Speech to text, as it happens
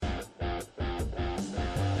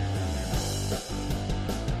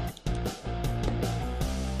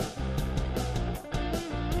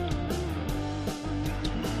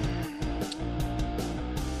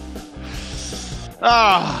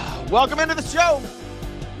Welcome into the show.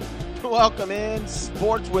 Welcome in,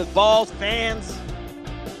 Sports with Balls fans.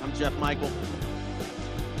 I'm Jeff Michael.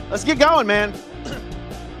 Let's get going, man.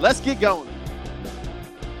 Let's get going.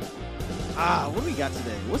 What do we got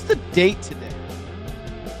today? What's the date today?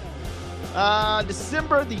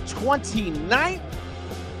 December the 29th.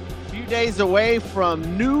 A few days away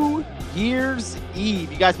from New Year's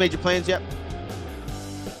Eve. You guys made your plans yet?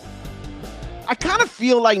 I kind of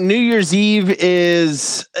feel like New Year's Eve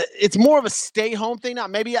it's more of a stay-home thing now.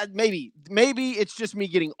 Maybe it's just me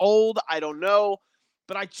getting old. I don't know.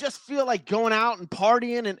 But I just feel like going out and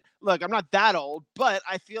partying. And look, I'm not that old, but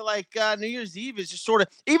I feel like New Year's Eve is just sort of,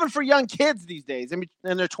 even for young kids these days, I mean,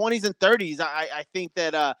 in their 20s and 30s, I think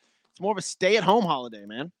that it's more of a stay-at-home holiday,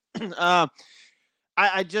 man.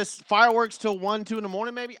 I just, fireworks till 1, 2 in the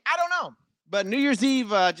morning, maybe. I don't know. But New Year's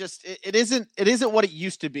Eve, it isn't what it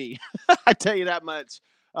used to be. I tell you that much.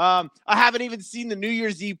 I haven't even seen the New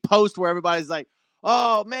Year's Eve post where everybody's like,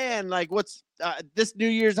 "Oh man, like what's this New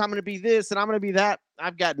Year's? I'm going to be this and I'm going to be that."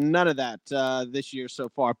 I've got none of that this year so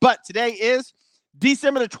far. But today is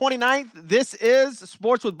December the 29th. This is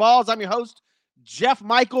Sports with Balls. I'm your host, Jeff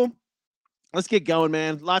Michael. Let's get going,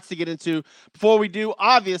 man. Lots to get into. Before we do,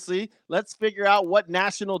 obviously, let's figure out what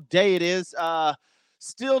national day it is.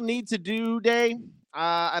 Still need to do day.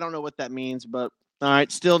 I don't know what that means, but all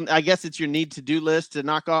right. Still, I guess it's your need to do list to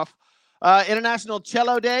knock off. International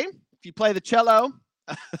Cello Day. If you play the cello.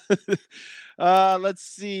 Let's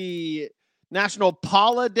see. National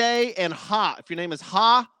Paula Day and Ha. If your name is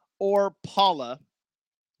Ha or Paula,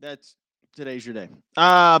 today's your day.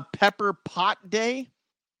 Pepper Pot Day.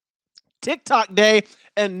 TikTok Day.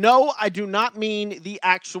 And no, I do not mean the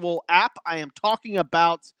actual app. I am talking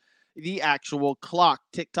about the actual clock.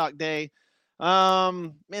 TikTok Day.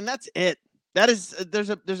 Man, that's it. That is, there's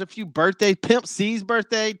a few birthdays. Pimp C's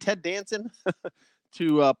birthday, Ted Danson.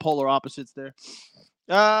 Two polar opposites there.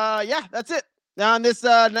 Yeah, that's it. Now on this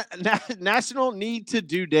National Need to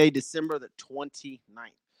Do Day, December the 29th.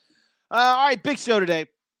 All right, big show today.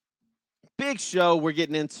 Big show we're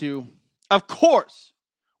getting into. Of course,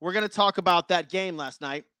 we're going to talk about that game last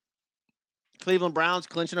night. Cleveland Browns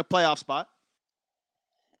clinching a playoff spot.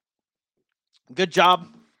 Good job.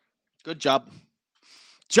 Good job.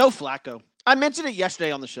 Joe Flacco. I mentioned it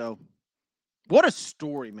yesterday on the show. What a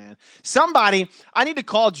story, man. I need to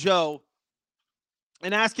call Joe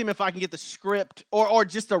and ask him if I can get the script or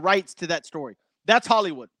just the rights to that story. That's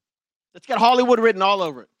Hollywood. It's got Hollywood written all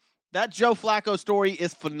over it. That Joe Flacco story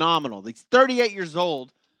is phenomenal. He's 38 years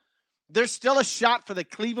old. There's still a shot for the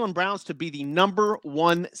Cleveland Browns to be the number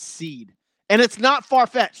 1 seed. And it's not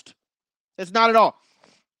far-fetched. It's not at all.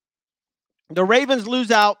 The Ravens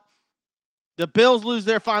lose out. The Bills lose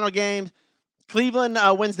their final game. Cleveland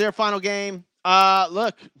wins their final game.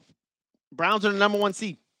 Look, Browns are the number 1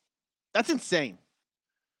 seed. That's insane.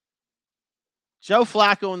 Joe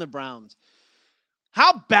Flacco and the Browns.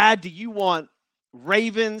 How bad do you want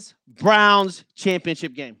Ravens-Browns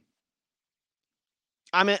championship game?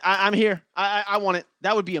 I'm here. I want it.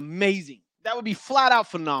 That would be amazing. That would be flat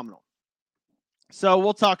out phenomenal. So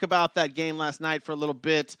we'll talk about that game last night for a little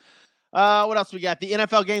bit. What else we got? The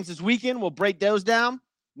NFL games this weekend. We'll break those down.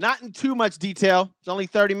 Not in too much detail. It's only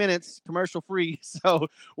 30 minutes, commercial free. So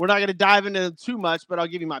we're not going to dive into too much, but I'll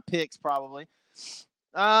give you my picks probably.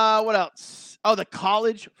 What else? Oh, the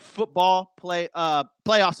college football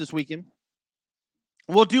playoffs this weekend.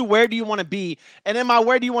 We'll do where do you want to be? And in my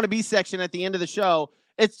where do you want to be section at the end of the show,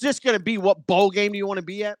 it's just going to be what bowl game do you want to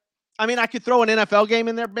be at? I mean, I could throw an NFL game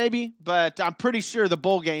in there maybe, but I'm pretty sure the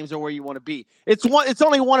bowl games are where you want to be. It's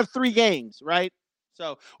only one of 3 games, right?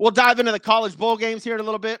 So we'll dive into the college bowl games here in a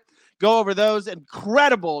little bit, go over those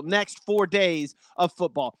incredible next 4 days of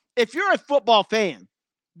football. If you're a football fan,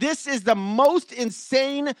 this is the most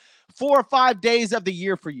insane 4 or 5 days of the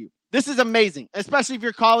year for you. This is amazing, especially if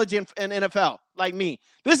you're college and NFL like me.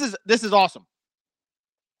 This is awesome.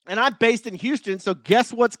 And I'm based in Houston, so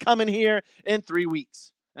guess what's coming here in 3 weeks?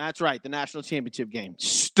 That's right, the national championship game.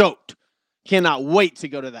 Stoked. Cannot wait to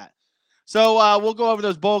go to that. So we'll go over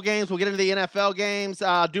those bowl games. We'll get into the NFL games.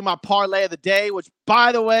 Do my parlay of the day, which,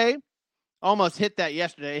 by the way, almost hit that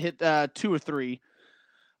yesterday. Hit 2 or 3.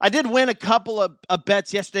 I did win a couple of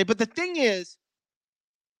bets yesterday, but the thing is,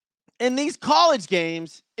 in these college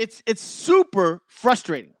games, it's super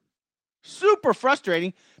frustrating. Super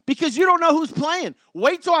frustrating because you don't know who's playing.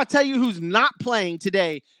 Wait till I tell you who's not playing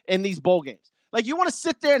today in these bowl games. Like, you want to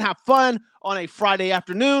sit there and have fun on a Friday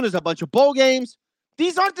afternoon. There's a bunch of bowl games.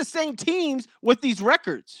 These aren't the same teams with these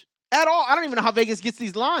records at all. I don't even know how Vegas gets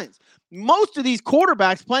these lines. Most of these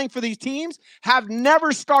quarterbacks playing for these teams have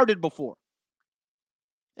never started before.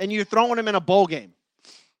 and you're throwing them in a bowl game.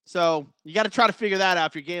 So you got to try to figure that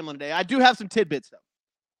out if you're gambling today. I do have some tidbits, though.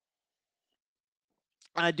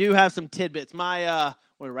 I do have some tidbits. My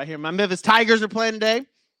right here, my Memphis Tigers are playing today.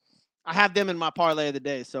 I have them in my parlay of the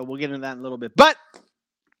day, so we'll get into that in a little bit. But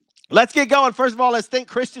let's get going. First of all, let's thank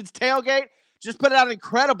Christian's Tailgate. Just put out an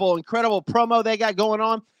incredible promo they got going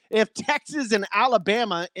on. If Texas and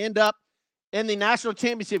Alabama end up in the national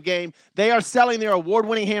championship game, they are selling their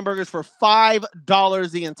award-winning hamburgers for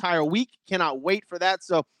 $5 the entire week. Cannot wait for that.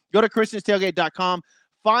 So go to christianstailgate.com.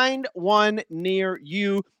 Find one near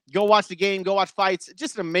you. Go watch the game. Go watch fights.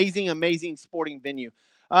 Just an amazing sporting venue.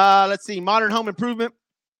 Let's see. Modern Home Improvement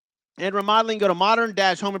and Remodeling. Go to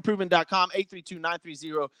modern-homeimprovement.com,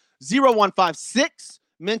 832-930-0156.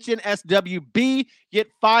 Mention SWB. Get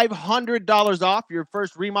 $500 off your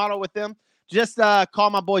first remodel with them. Just call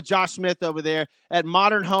my boy Josh Smith over there at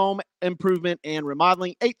Modern Home Improvement and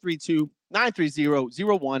Remodeling,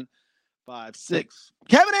 832-930-0156.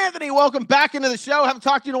 Kevin Anthony, welcome back into the show. Haven't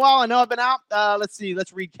talked to you in a while. I know I've been out. Let's see.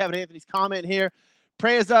 Let's read Kevin Anthony's comment here.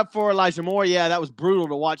 Prayers up for Elijah Moore. Yeah, that was brutal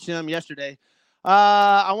to watch him yesterday.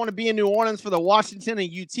 I want to be in New Orleans for the Washington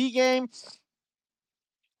and UT game.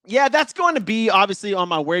 Yeah, that's going to be obviously on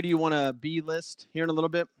my where do you want to be list here in a little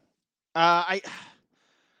bit. Like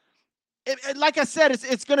I said,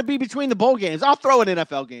 it's going to be between the bowl games. I'll throw an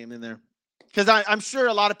NFL game in there because I'm sure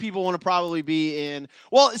a lot of people want to probably be in.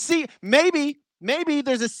 Well, see, maybe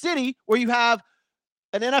there's a city where you have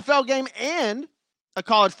an NFL game and a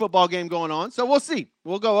college football game going on. So we'll see.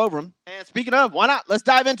 We'll go over them. And speaking of, why not? Let's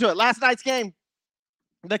dive into it. Last night's game,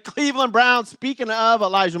 the Cleveland Browns. Speaking of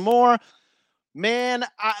Elijah Moore, man,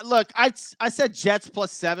 I said Jets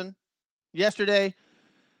 +7 yesterday.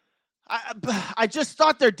 I just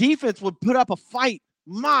thought their defense would put up a fight.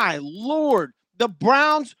 My Lord. The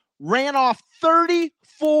Browns ran off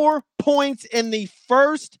 34 points in the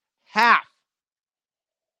first half.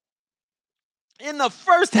 In the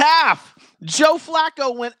first half, Joe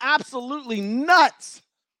Flacco went absolutely nuts.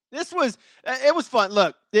 It was fun.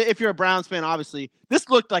 Look, if you're a Browns fan, obviously, this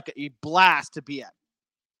looked like a blast to be at.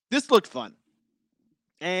 This looked fun.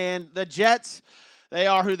 And the Jets, they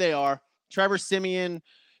are who they are. Trevor Siemian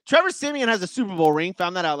has a Super Bowl ring.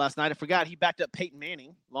 Found that out last night. I forgot he backed up Peyton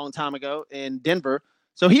Manning a long time ago in Denver.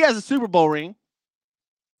 So he has a Super Bowl ring.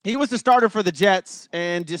 He was the starter for the Jets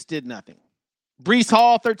and just did nothing. Breece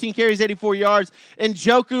Hall, 13 carries, 84 yards.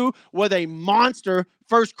 Njoku was a monster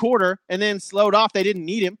first quarter and then slowed off. They didn't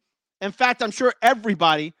need him. In fact, I'm sure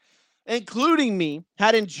everybody, including me,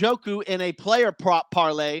 had Njoku in a player prop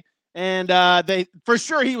parlay. And they for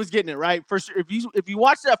sure he was getting it, right? For sure. If you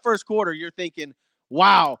watch that first quarter, you're thinking,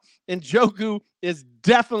 wow, Njoku is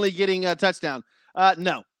definitely getting a touchdown.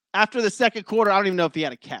 No. After the second quarter, I don't even know if he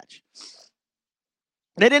had a catch.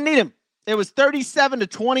 They didn't need him. It was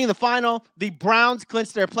 37-20 in the final. The Browns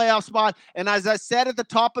clinched their playoff spot. And as I said at the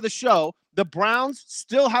top of the show, the Browns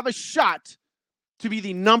still have a shot to be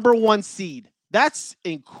the number 1 seed. That's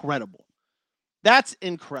incredible. That's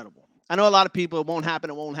incredible. I know a lot of people, it won't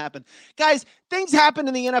happen. Guys, things happen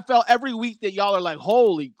in the NFL every week that y'all are like,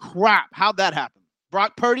 holy crap, how'd that happen?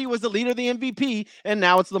 Brock Purdy was the leader of the MVP, and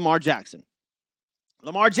now it's Lamar Jackson.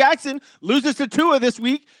 Lamar Jackson loses to Tua this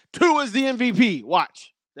week. Tua is the MVP.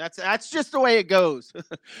 Watch. That's just the way it goes.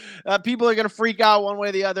 People are going to freak out one way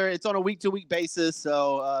or the other. It's on a week-to-week basis,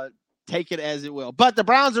 so take it as it will. But the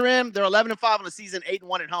Browns are in. They're 11-5 on the season,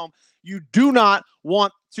 8-1 at home. You do not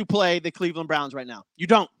want to play the Cleveland Browns right now. You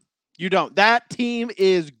don't. You don't. That team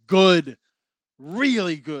is good.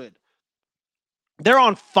 Really good. They're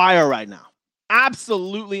on fire right now.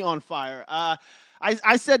 Absolutely on fire. I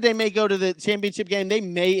said they may go to the championship game. They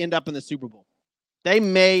may end up in the Super Bowl.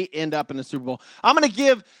 I'm going to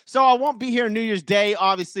give, so I won't be here New Year's Day,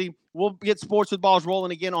 obviously. We'll get Sports with Balls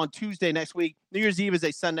rolling again on Tuesday next week. New Year's Eve is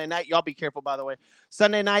a Sunday night. Y'all be careful, by the way.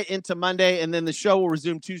 Sunday night into Monday, and then the show will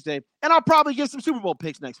resume Tuesday. And I'll probably give some Super Bowl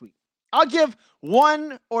picks next week. I'll give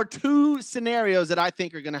 1 or 2 scenarios that I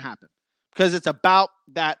think are going to happen because it's about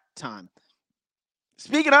that time.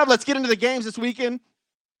 Speaking of, let's get into the games this weekend.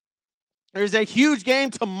 There's a huge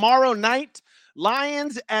game tomorrow night.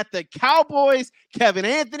 Lions at the Cowboys. Kevin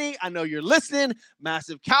Anthony, I know you're listening.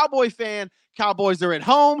 Massive Cowboy fan. Cowboys are at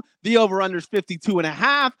home. The over-under is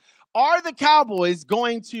 52.5. Are the Cowboys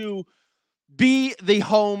going to be the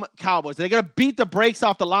home Cowboys? They're going to beat the brakes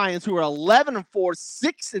off the Lions, who are 11-4,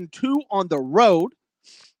 6-2 on the road.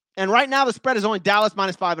 And right now the spread is only Dallas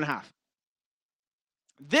 -5.5.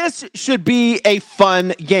 This should be a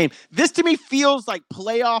fun game. This to me feels like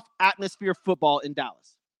playoff atmosphere football in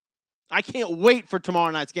Dallas. I can't wait for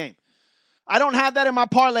tomorrow night's game. I don't have that in my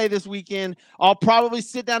parlay this weekend. I'll probably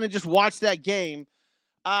sit down and just watch that game.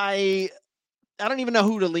 I don't even know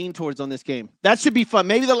who to lean towards on this game. That should be fun.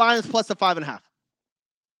 Maybe the Lions plus the 5.5.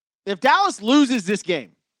 If Dallas loses this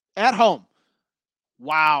game at home,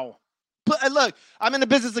 wow. But look, I'm in the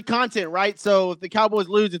business of content, right? So if the Cowboys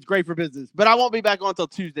lose, it's great for business. But I won't be back on until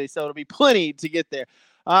Tuesday, so it'll be plenty to get there.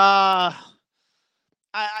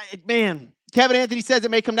 Man, Kevin Anthony says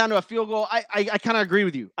it may come down to a field goal. I kind of agree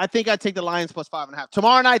with you. I think I'd take the Lions plus 5.5.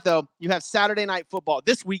 Tomorrow night, though, you have Saturday Night Football.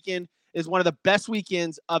 This weekend is one of the best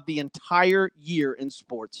weekends of the entire year in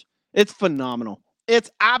sports. It's phenomenal.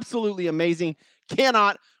 It's absolutely amazing.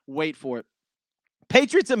 Cannot wait for it.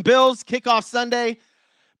 Patriots and Bills kickoff Sunday.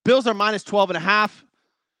 Bills are minus 12.5.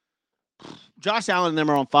 Josh Allen and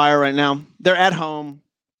them are on fire right now. They're at home.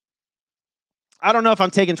 I don't know if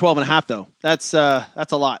I'm taking 12.5 though. That's a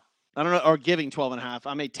lot. I don't know, or giving 12.5.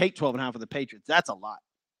 I may take 12.5 with the Patriots. That's a lot.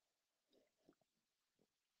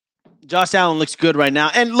 Josh Allen looks good right now.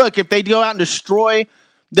 And look, if they go out and destroy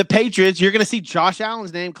the Patriots, you're going to see Josh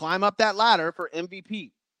Allen's name climb up that ladder for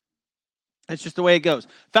MVP. That's just the way it goes.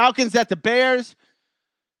 Falcons at the Bears.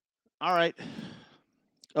 All right.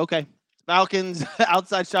 Okay. Falcons,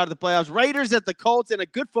 outside shot of the playoffs. Raiders at the Colts in a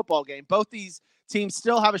good football game. Both these teams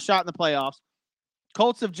still have a shot in the playoffs.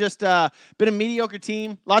 Colts have just been a mediocre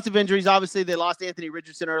team. Lots of injuries. Obviously, they lost Anthony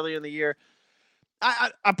Richardson earlier in the year.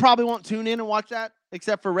 I probably won't tune in and watch that,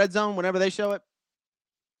 except for Red Zone whenever they show it.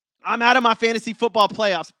 I'm out of my fantasy football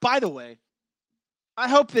playoffs. By the way, I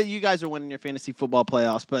hope that you guys are winning your fantasy football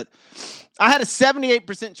playoffs, but I had a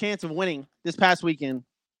 78% chance of winning this past weekend,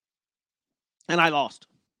 and I lost.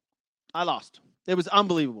 It was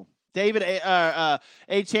unbelievable. David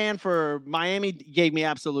Achane for Miami gave me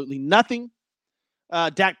absolutely nothing.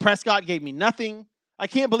 Dak Prescott gave me nothing. I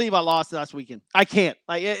can't believe I lost last weekend. I can't.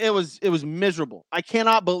 Like it was miserable. I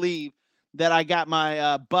cannot believe that I got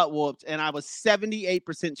my butt whooped, and I was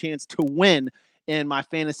 78% chance to win in my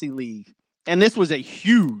fantasy league. And this was a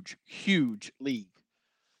huge, huge league.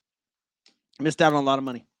 Missed out on a lot of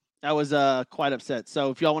money. I was quite upset. So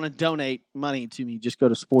if y'all want to donate money to me, just go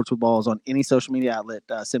to Sports with Balls on any social media outlet.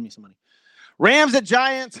 Send me some money. Rams at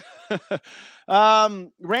Giants.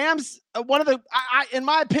 Rams, in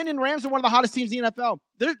my opinion, Rams are one of the hottest teams in the NFL.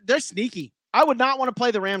 They're sneaky. I would not want to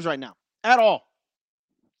play the Rams right now at all.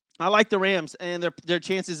 I like the Rams and their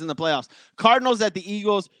chances in the playoffs. Cardinals at the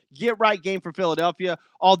Eagles. Get right game for Philadelphia.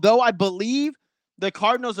 Although I believe the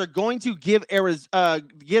Cardinals are going to give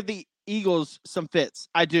the Eagles some fits.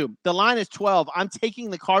 I do. The line is 12. I'm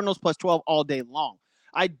taking the Cardinals plus 12 all day long.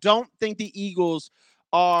 I don't think the Eagles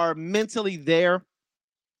are mentally there.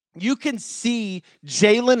 You can see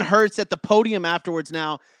Jalen Hurts at the podium afterwards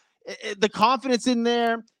now. The confidence in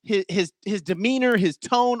there, his demeanor, his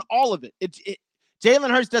tone, all of it.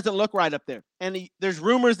 Jalen Hurts doesn't look right up there. And there's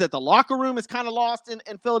rumors that the locker room is kind of lost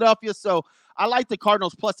in Philadelphia. So I like the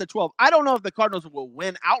Cardinals plus the 12. I don't know if the Cardinals will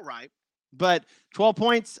win outright, but 12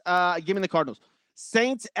 points, give me the Cardinals.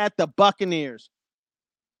 Saints at the Buccaneers.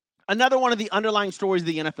 Another one of the underlying stories of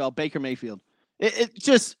the NFL, Baker Mayfield. It's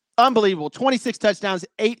just unbelievable. 26 touchdowns,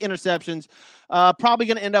 8 interceptions. Probably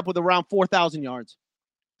going to end up with around 4,000 yards.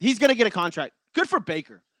 He's going to get a contract. Good for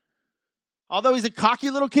Baker. Although he's a cocky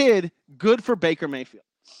little kid, good for Baker Mayfield.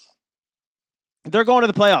 They're going to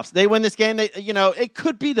the playoffs. They win this game. It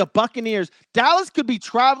could be the Buccaneers. Dallas could be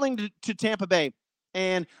traveling to Tampa Bay.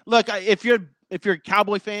 And look, if you're a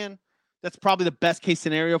Cowboy fan, that's probably the best case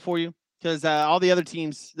scenario for you because all the other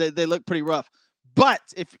teams, they look pretty rough. But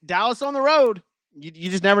if Dallas on the road, you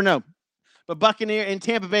just never know. But Buccaneer and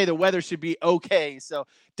Tampa Bay, the weather should be okay. So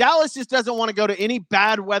Dallas just doesn't want to go to any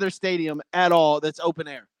bad weather stadium at all that's open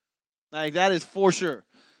air. Like that is for sure.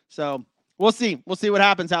 So we'll see. We'll see what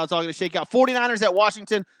happens, how it's all going to shake out. 49ers at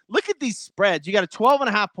Washington. Look at these spreads. You got a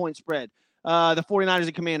 12.5-point spread. The 49ers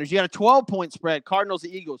and Commanders. You got a 12-point spread. Cardinals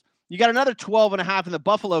and Eagles. You got another 12.5 in the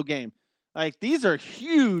Buffalo game. Like these are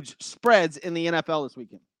huge spreads in the NFL this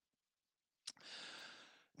weekend.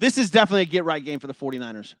 This is definitely a get-right game for the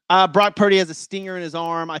 49ers. Brock Purdy has a stinger in his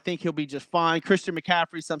arm. I think he'll be just fine. Christian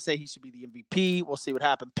McCaffrey, some say he should be the MVP. We'll see what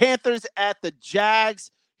happens. Panthers at the Jags.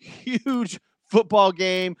 Huge football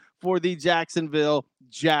game for the Jacksonville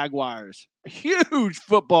Jaguars. Huge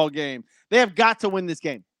football game. They have got to win this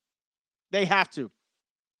game. They have to.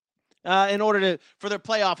 In order for their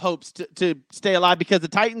playoff hopes to stay alive because the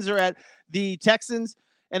Titans are at the Texans.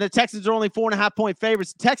 And the Texans are only 4.5-point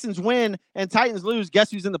favorites. Texans win and Titans lose.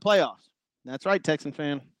 Guess who's in the playoffs? That's right, Texan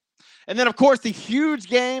fan. And then, of course, the huge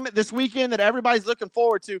game this weekend that everybody's looking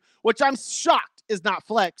forward to, which I'm shocked is not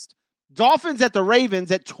flexed. Dolphins at the Ravens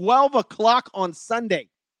at 12 o'clock on Sunday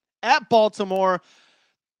at Baltimore.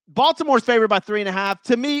 Baltimore's favored by 3.5.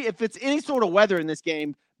 To me, if it's any sort of weather in this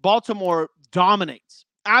game, Baltimore dominates.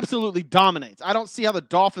 absolutely dominates. I don't see how the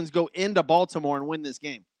Dolphins go into Baltimore and win this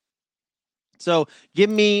game. So give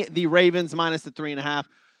me the Ravens minus the 3.5.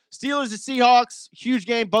 Steelers and Seahawks, huge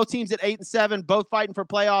game. Both teams at 8-7, both fighting for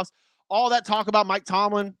playoffs. All that talk about Mike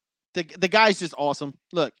Tomlin, the guy's just awesome.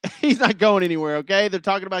 Look, he's not going anywhere, okay? They're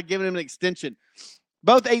talking about giving him an extension.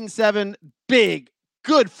 Both 8-7, big,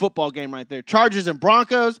 good football game right there. Chargers and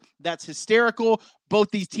Broncos, that's hysterical.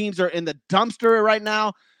 Both these teams are in the dumpster right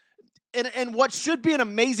now. And what should be an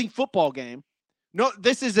amazing football game, no,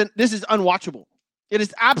 this is unwatchable. It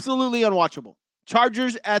is absolutely unwatchable.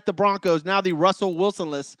 Chargers at the Broncos, now the Russell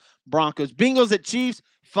Wilson-less Broncos. Bengals at Chiefs,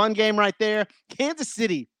 fun game right there. Kansas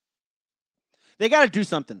City, they got to do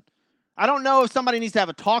something. I don't know if somebody needs to have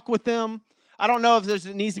a talk with them. I don't know if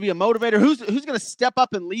there needs to be a motivator. Who's going to step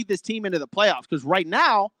up and lead this team into the playoffs? Because right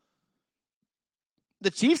now,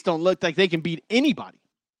 the Chiefs don't look like they can beat anybody.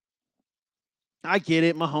 I get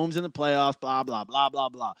it. Mahomes in the playoffs, blah, blah, blah, blah,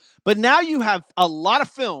 blah. But now you have a lot of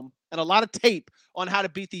film and a lot of tape on how to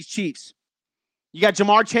beat these Chiefs. You got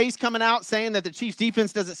Jamar Chase coming out saying that the Chiefs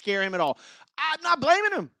defense doesn't scare him at all. I'm not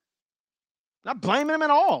blaming him. Not blaming him at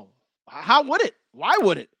all. How would it? Why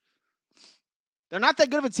would it? They're not that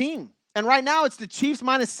good of a team. And right now it's the Chiefs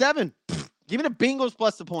 -7. Give me the Bengals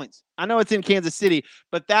plus the points. I know it's in Kansas City,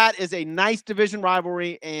 but that is a nice division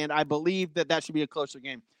rivalry, and I believe that should be a closer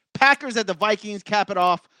game. Packers at the Vikings, cap it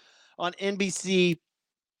off on NBC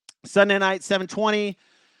Sunday night, 7:20.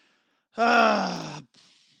 I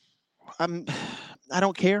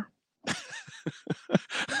don't care.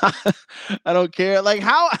 I don't care. Like,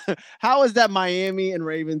 how is that Miami and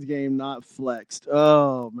Ravens game not flexed?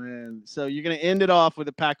 Oh, man. So you're going to end it off with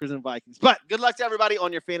the Packers and Vikings. But good luck to everybody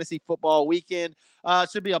on your fantasy football weekend.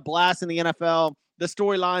 Should be a blast in the NFL. The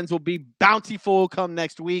storylines will be bountiful come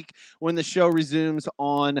next week when the show resumes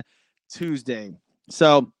on Tuesday.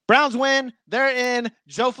 So Browns win. They're in.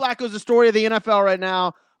 Joe Flacco's the story of the NFL right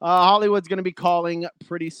now. Hollywood's going to be calling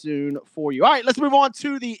pretty soon for you. All right, let's move on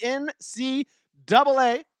to the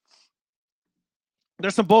NCAA.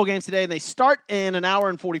 There's some bowl games today, and they start in an hour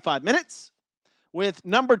and 45 minutes with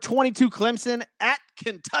number 22 Clemson at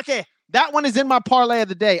Kentucky. That one is in my parlay of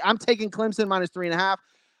the day. I'm taking Clemson -3.5.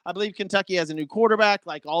 I believe Kentucky has a new quarterback,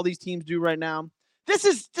 like all these teams do right now. This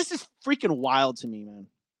is freaking wild to me, man.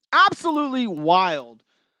 Absolutely wild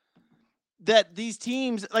that these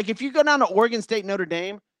teams, like if you go down to Oregon State, Notre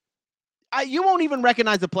Dame, you won't even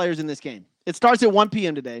recognize the players in this game. It starts at 1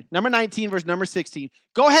 p.m. today. Number 19 versus number 16.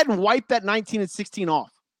 Go ahead and wipe that 19 and 16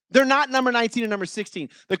 off. They're not number 19 and number 16.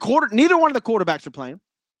 Neither one of the quarterbacks are playing.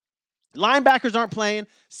 Linebackers aren't playing.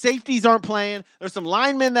 Safeties aren't playing. There's some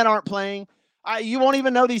linemen that aren't playing. You won't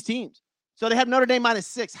even know these teams. So they have Notre Dame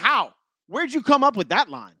 -6. How? Where'd you come up with that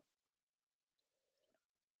line?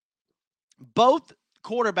 Both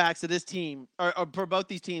quarterbacks of this team, or for both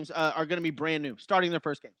these teams, are going to be brand new, starting their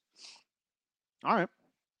first game. All right.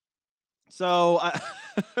 So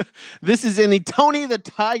this is in the Tony the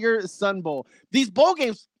Tiger Sun Bowl. These bowl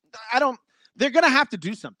games, they're going to have to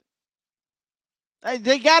do something.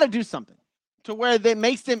 They got to do something to where that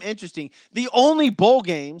makes them interesting. The only bowl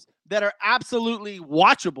games that are absolutely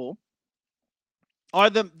watchable are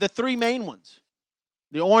the three main ones.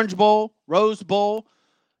 The Orange Bowl, Rose Bowl,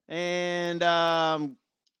 and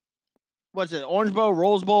what's it? Orange Bowl,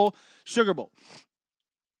 Rose Bowl, Sugar Bowl.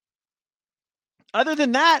 Other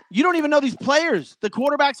than that, you don't even know these players. The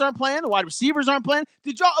quarterbacks aren't playing. The wide receivers aren't playing.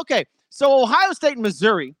 Okay, so Ohio State and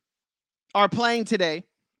Missouri are playing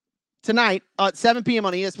tonight at 7 p.m.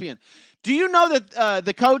 on ESPN. Do you know that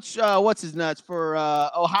the coach, what's his nuts, for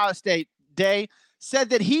Ohio State, Day, said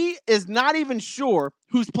that he is not even sure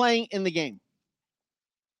who's playing in the game?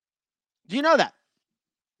 Do you know that?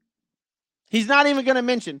 He's not even going to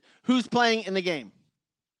mention who's playing in the game.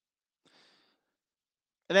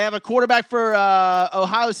 And they have a quarterback for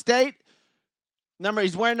Ohio State.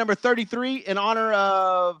 He's wearing number 33 in honor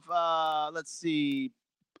of,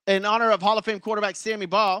 in honor of Hall of Fame quarterback Sammy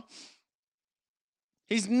Baugh.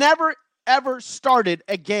 He's never, ever started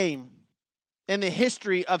a game in the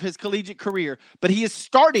history of his collegiate career, but he is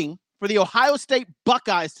starting for the Ohio State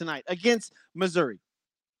Buckeyes tonight against Missouri.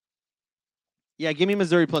 Yeah, give me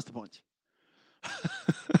Missouri plus the points.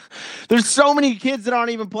 There's so many kids that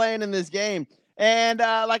aren't even playing in this game. And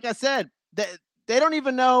like I said, they don't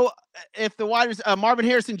even know if the Marvin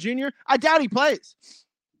Harrison Jr., I doubt he plays.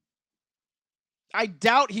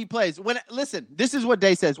 Listen, this is what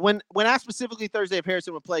Day says. When asked specifically Thursday if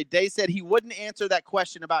Harrison would play, Day said he wouldn't answer that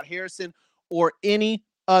question about Harrison or any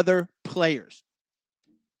other players.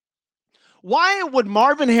 Why would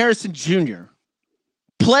Marvin Harrison Jr.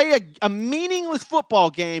 play a meaningless football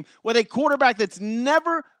game with a quarterback that's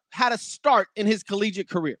never had a start in his collegiate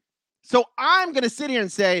career. So I'm going to sit here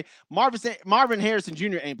and say Marvin Harrison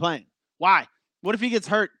Jr. ain't playing. Why? What if he gets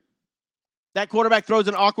hurt? That quarterback throws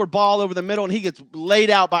an awkward ball over the middle and he gets laid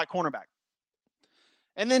out by a cornerback.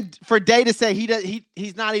 And then for Day to say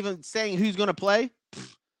he's not even saying who's going to play.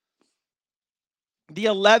 The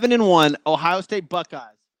 11-1 Ohio State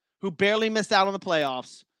Buckeyes, who barely missed out on the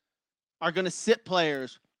playoffs, are going to sit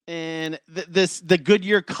players in the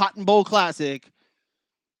Goodyear Cotton Bowl Classic.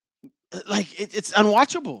 Like it's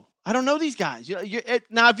unwatchable. I don't know these guys.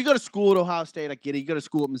 Now, if you go to school at Ohio State, I get it. You go to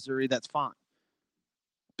school at Missouri, that's fine.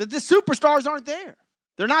 But the superstars aren't there.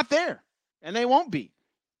 They're not there, and they won't be.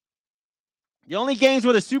 The only games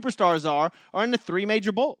where the superstars are in the 3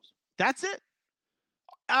 major bowls. That's it.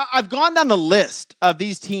 I've gone down the list of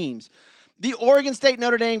these teams. The Oregon State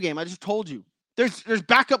Notre Dame game, I just told you. There's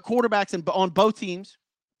backup quarterbacks on both teams,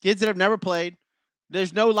 kids that have never played.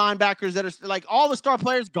 There's no linebackers that are like all the star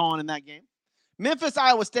players gone in that game. Memphis,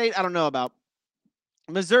 Iowa State, I don't know about.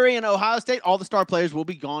 Missouri and Ohio State, all the star players will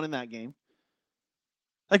be gone in that game.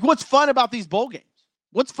 Like, what's fun about these bowl games?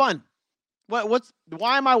 What's fun?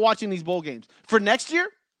 Why am I watching these bowl games? For next year?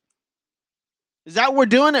 Is that what we're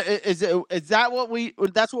doing? Is that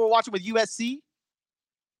that's what we're watching with USC?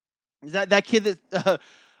 Is that kid that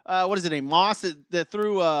what is it, a Moss that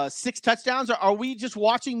threw 6 touchdowns? Or are we just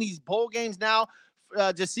watching these bowl games now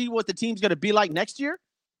to see what the team's going to be like next year?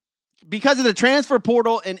 Because of the transfer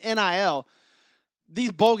portal and NIL,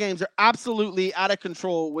 these bowl games are absolutely out of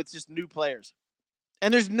control with just new players.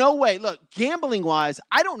 And there's no way. Look, gambling-wise,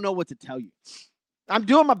 I don't know what to tell you. I'm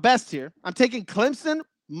doing my best here. I'm taking Clemson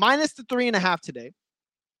minus the 3.5 today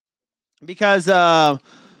because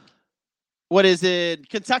what is it?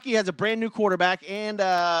 Kentucky has a brand new quarterback and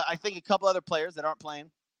I think a couple other players that aren't playing.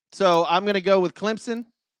 So I'm going to go with Clemson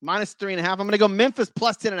minus 3.5. I'm going to go Memphis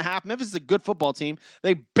plus 10.5. Memphis is a good football team.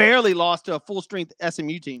 They barely lost to a full-strength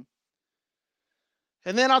SMU team.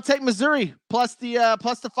 And then I'll take Missouri plus the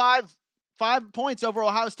 5 points over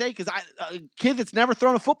Ohio State because a kid that's never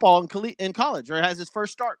thrown a football in college or has his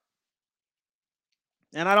first start.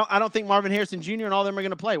 And I don't think Marvin Harrison Jr. and all of them are going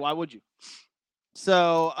to play. Why would you?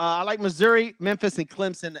 So I like Missouri, Memphis, and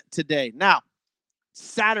Clemson today. Now,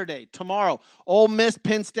 Saturday, tomorrow, Ole Miss,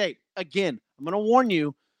 Penn State. Again, I'm going to warn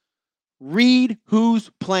you, read who's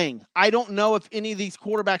playing. I don't know if any of these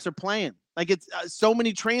quarterbacks are playing. Like it's so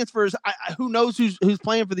many transfers. Who knows who's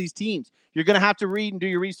playing for these teams? You're going to have to read and do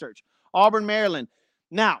your research. Auburn, Maryland.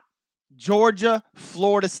 Now, Georgia,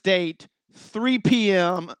 Florida State, 3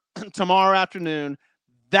 p.m. tomorrow afternoon.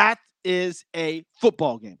 That is a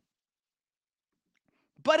football game.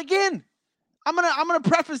 But again, I'm gonna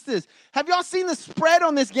preface this. Have y'all seen the spread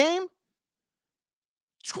on this game?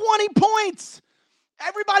 20 points.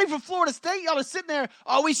 Everybody from Florida State, y'all are sitting there.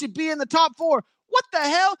 Oh, we should be in the top 4. What the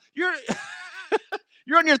hell?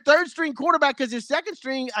 You're on your 3rd string quarterback because your 2nd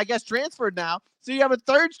string, I guess, transferred now. So you have a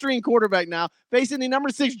 3rd string quarterback now facing the number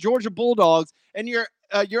 6 Georgia Bulldogs, and you're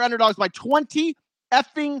underdogs by 20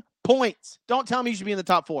 effing points. Don't tell me you should be in the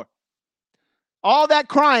top 4. All that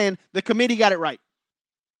crying, the committee got it right.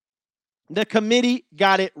 The committee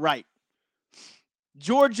got it right.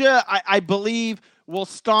 Georgia, I believe, will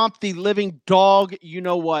stomp the living dog,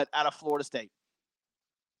 out of Florida State.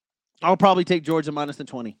 I'll probably take Georgia minus the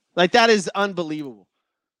 20. Like, that is unbelievable.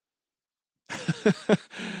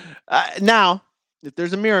 Now, if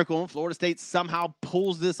there's a miracle and Florida State somehow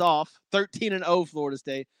pulls this off, 13-0 Florida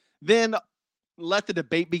State, then let the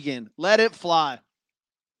debate begin. Let it fly.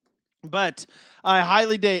 But I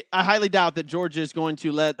highly doubt that Georgia is going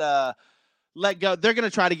to let go. They're going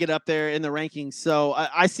to try to get up there in the rankings. So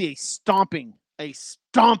I see a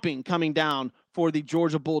stomping coming down for the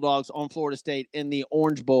Georgia Bulldogs on Florida State in the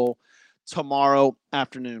Orange Bowl tomorrow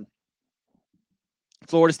afternoon.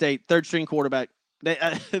 Florida State, 3rd string quarterback.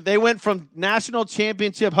 They went from national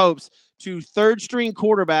championship hopes to 3rd string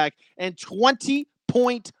quarterback and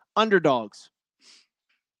 20-point underdogs.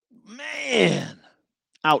 Man,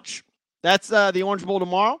 ouch. That's the Orange Bowl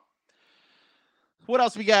tomorrow. What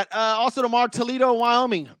else we got? Also tomorrow, Toledo,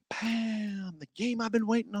 Wyoming. Bam, the game I've been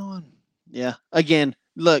waiting on. Yeah, again,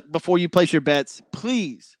 look, before you place your bets,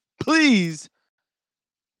 please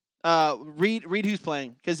read who's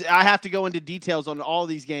playing because I have to go into details on all of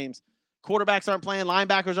these games. Quarterbacks aren't playing,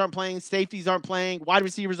 linebackers aren't playing, safeties aren't playing, wide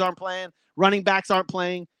receivers aren't playing, running backs aren't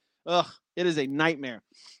playing. Ugh, it is a nightmare.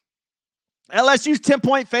 LSU's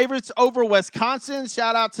 10-point favorites over Wisconsin.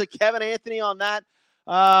 Shout out to Kevin Anthony on that.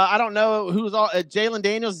 I don't know who's all. Jalen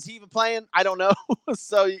Daniels, is he even playing? I don't know.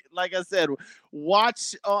 So, like I said,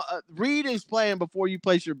 read who's playing before you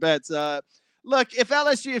place your bets. Look, if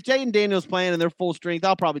Jayden Daniels playing and they're full strength,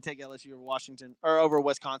 I'll probably take LSU over Washington or over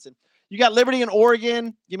Wisconsin. You got Liberty and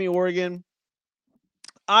Oregon. Give me Oregon.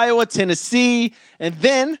 Iowa, Tennessee. And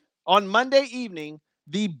then on Monday evening,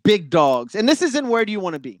 the big dogs. And this is in where do you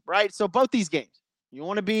want to be, right? So both these games. You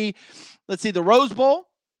want to be, let's see, the Rose Bowl.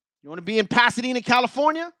 You want to be in Pasadena,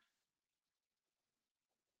 California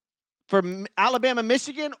for Alabama,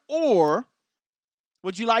 Michigan, or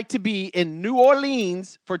would you like to be in New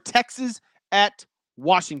Orleans for Texas at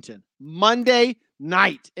Washington? Monday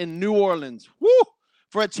night in New Orleans. Woo!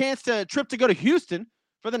 For a trip to go to Houston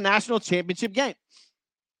for the national championship game.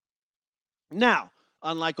 Now,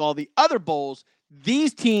 unlike all the other bowls,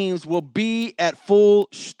 these teams will be at full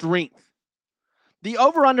strength. The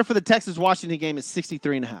over-under for the Texas-Washington game is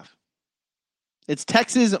 63.5. It's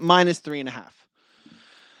Texas minus 3.5.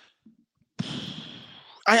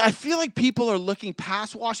 I feel like people are looking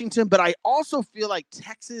past Washington, but I also feel like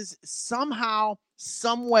Texas somehow,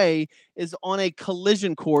 some way is on a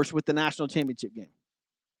collision course with the national championship game.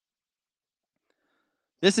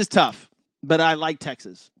 This is tough, but I like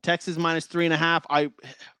Texas. Texas minus 3.5.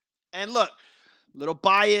 And look, little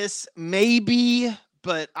bias, maybe,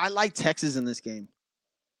 but I like Texas in this game.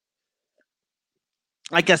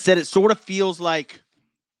 Like I said, it sort of feels like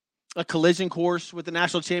a collision course with the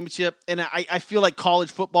national championship. And I feel like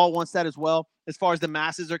college football wants that as well, as far as the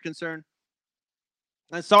masses are concerned.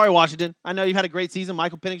 And sorry, Washington. I know you've had a great season.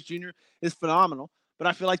 Michael Penix Jr. is phenomenal, but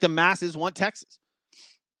I feel like the masses want Texas.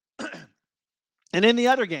 And in the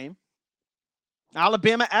other game,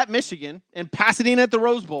 Alabama at Michigan and Pasadena at the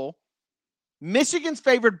Rose Bowl, Michigan's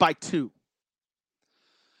favored by 2.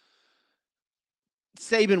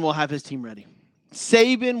 Saban will have his team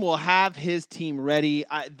ready.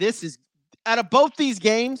 This is out of both these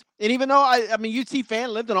games. And even though I'm a UT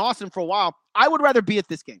fan, lived in Austin for a while, I would rather be at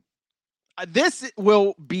this game. This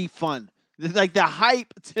will be fun. Like the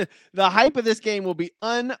hype of this game will be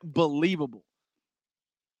unbelievable.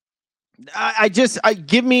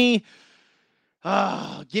 Give me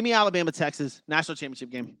Alabama, Texas national championship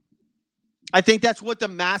game. I think that's what the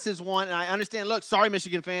masses want. And I understand. Look, sorry,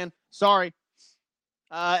 Michigan fan. Sorry.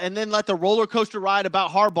 And then let the roller coaster ride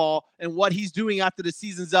about Harbaugh and what he's doing after the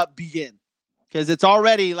season's up begin. Because it's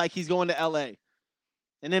already like he's going to L.A.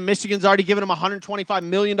 And then Michigan's already given him a $125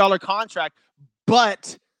 million contract,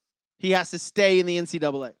 but he has to stay in the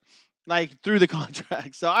NCAA, like through the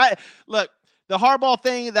contract. So look, the Harbaugh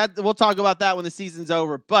thing, that we'll talk about that when the season's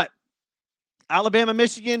over. But Alabama,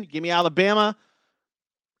 Michigan, give me Alabama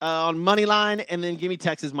on money line, and then give me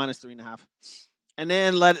Texas minus 3.5. And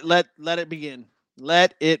then let it begin.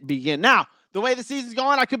 Let it begin. Now, the way the season's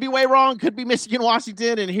going, I could be way wrong. Could be Michigan,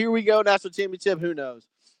 Washington, and here we go, national championship. Who knows?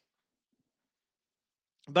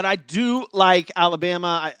 But I do like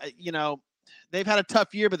Alabama. They've had a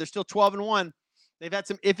tough year, but they're still 12-1. They've had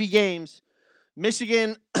some iffy games.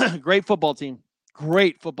 Michigan, great football team.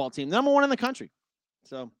 Number 1 in the country.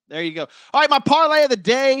 So there you go. All right, my parlay of the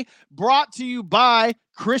day brought to you by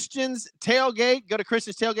Christian's Tailgate. Go to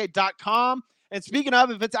christianstailgate.com. And speaking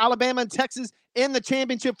of, if it's Alabama and Texas in the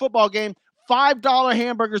championship football game, $5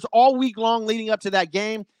 hamburgers all week long leading up to that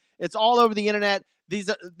game. It's all over the internet. These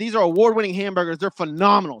are award-winning hamburgers. They're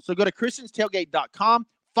phenomenal. So go to christianstailgate.com.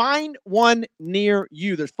 Find one near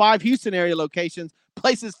you. There's 5 Houston area locations.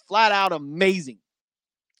 Places flat out amazing.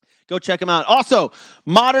 Go check them out. Also,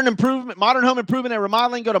 modern home improvement and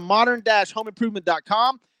remodeling. Go to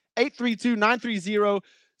modern-homeimprovement.com.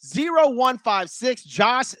 832-930-0156.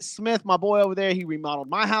 Josh Smith, my boy over there, he remodeled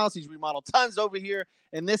my house. He's remodeled tons over here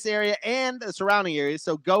in this area and the surrounding areas.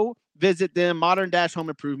 So go visit them,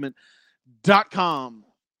 modern-homeimprovement.com.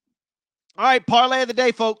 All right, parlay of the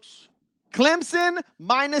day, folks. Clemson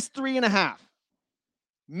minus 3.5.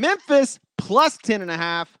 Memphis plus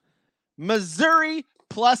 10.5. Missouri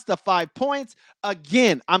plus the 5 points.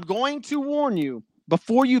 Again, I'm going to warn you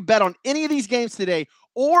before you bet on any of these games today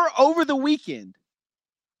or over the weekend,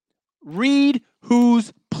 read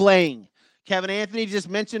who's playing. Kevin Anthony just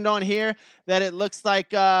mentioned on here that it looks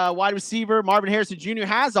like wide receiver Marvin Harrison Jr.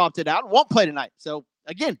 has opted out and won't play tonight. So,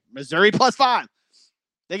 again, Missouri plus 5.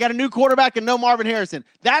 They got a new quarterback and no Marvin Harrison.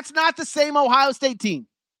 That's not the same Ohio State team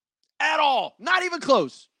at all. Not even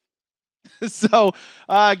close. So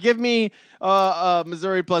give me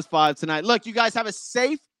Missouri plus 5 tonight. Look, you guys have a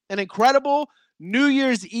safe and incredible New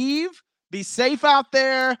Year's Eve. Be safe out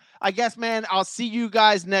there. I guess, man, I'll see you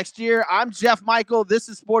guys next year. I'm Jeff Michael. This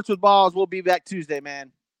is Sports with Balls. We'll be back Tuesday,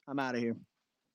 man. I'm out of here.